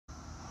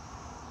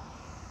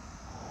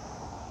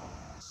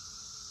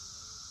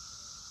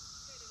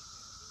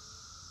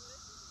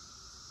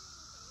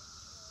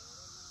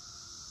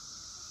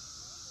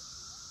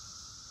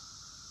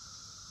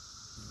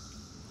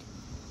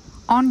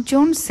On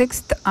June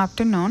 6th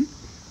afternoon,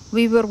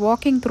 we were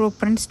walking through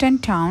Princeton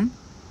town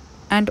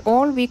and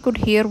all we could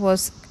hear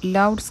was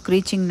loud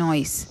screeching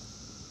noise.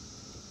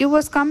 It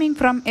was coming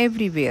from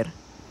everywhere.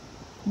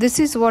 This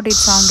is what it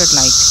sounded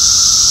like.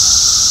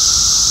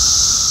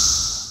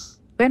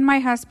 When my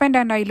husband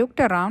and I looked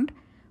around,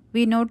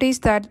 we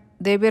noticed that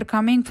they were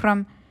coming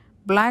from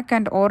black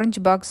and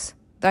orange bugs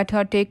that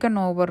had taken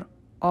over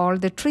all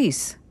the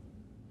trees.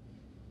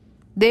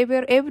 They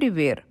were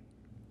everywhere,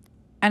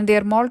 and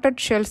their molted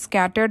shells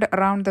scattered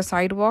around the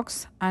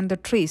sidewalks and the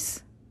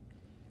trees.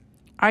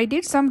 I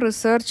did some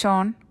research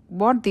on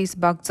what these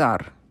bugs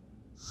are.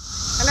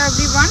 Hello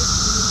everyone,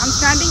 I'm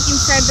standing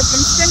inside the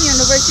Princeton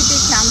University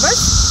campus,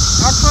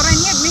 not for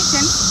any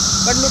admission,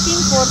 but looking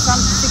for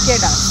some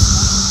cicadas.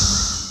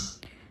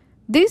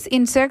 These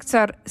insects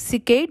are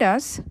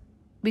cicadas,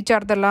 which are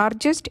the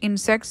largest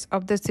insects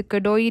of the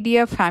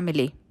Cicadoidea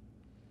family.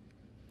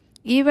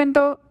 Even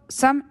though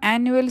some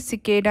annual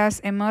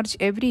cicadas emerge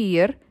every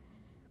year,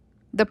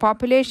 the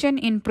population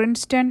in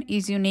Princeton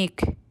is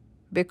unique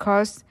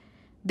because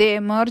they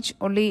emerge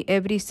only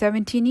every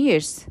 17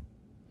 years.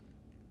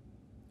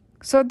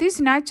 So this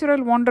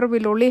natural wonder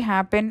will only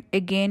happen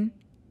again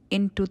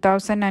in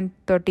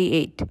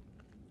 2038.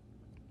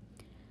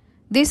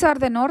 These are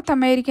the North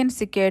American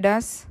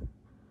cicadas,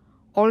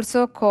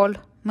 also called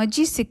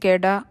mudgy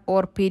cicada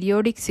or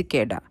periodic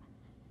cicada.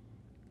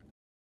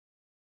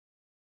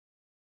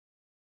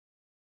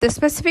 The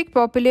specific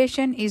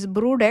population is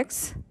brood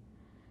X,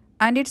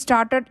 and it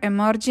started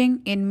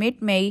emerging in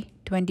mid-May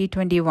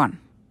 2021.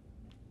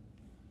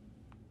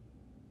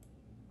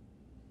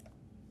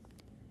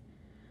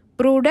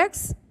 Brood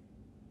X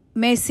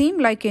may seem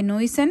like a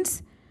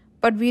nuisance,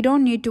 but we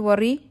don't need to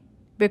worry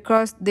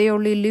because they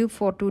only live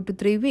for 2 to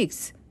 3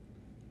 weeks.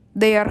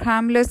 They are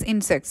harmless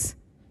insects.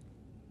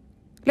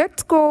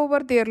 Let's go over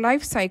their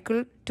life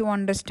cycle to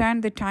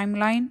understand the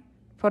timeline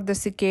for the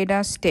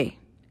cicada's stay.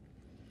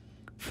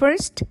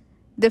 First,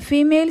 the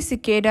female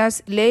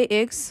cicadas lay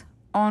eggs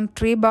on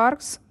tree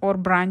barks or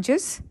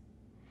branches.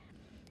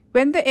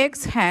 When the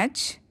eggs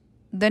hatch,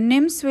 the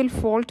nymphs will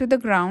fall to the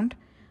ground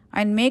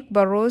and make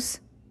burrows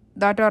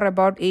that are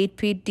about 8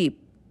 feet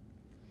deep.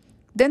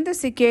 Then the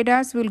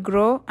cicadas will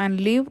grow and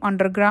live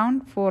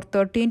underground for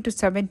 13 to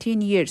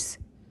 17 years,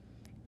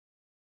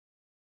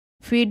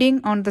 feeding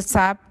on the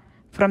sap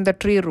from the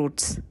tree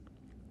roots.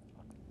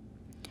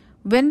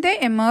 When they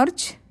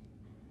emerge,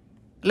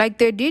 like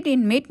they did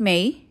in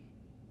mid-May,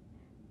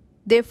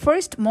 they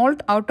first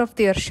molt out of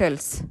their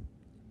shells.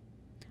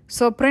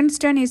 So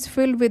Princeton is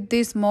filled with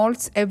these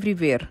molts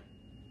everywhere.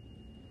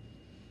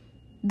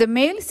 The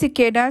male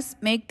cicadas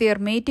make their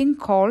mating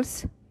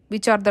calls,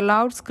 which are the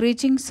loud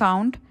screeching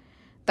sound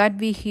that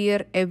we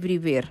hear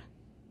everywhere.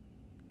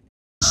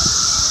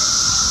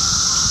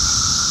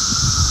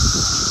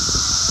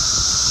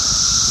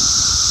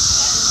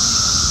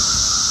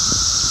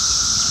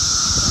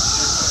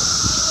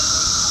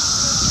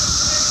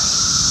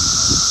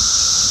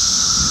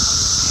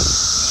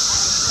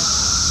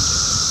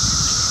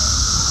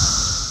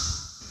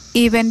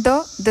 Even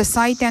though the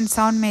sight and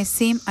sound may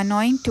seem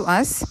annoying to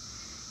us,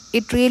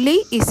 it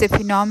really is a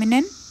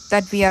phenomenon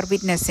that we are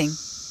witnessing.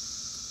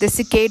 The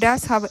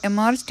cicadas have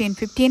emerged in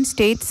 15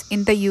 states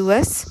in the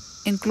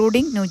US,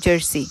 including New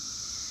Jersey.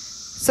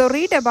 So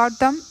read about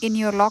them in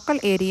your local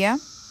area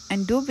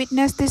and do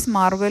witness this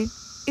marvel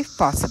if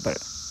possible.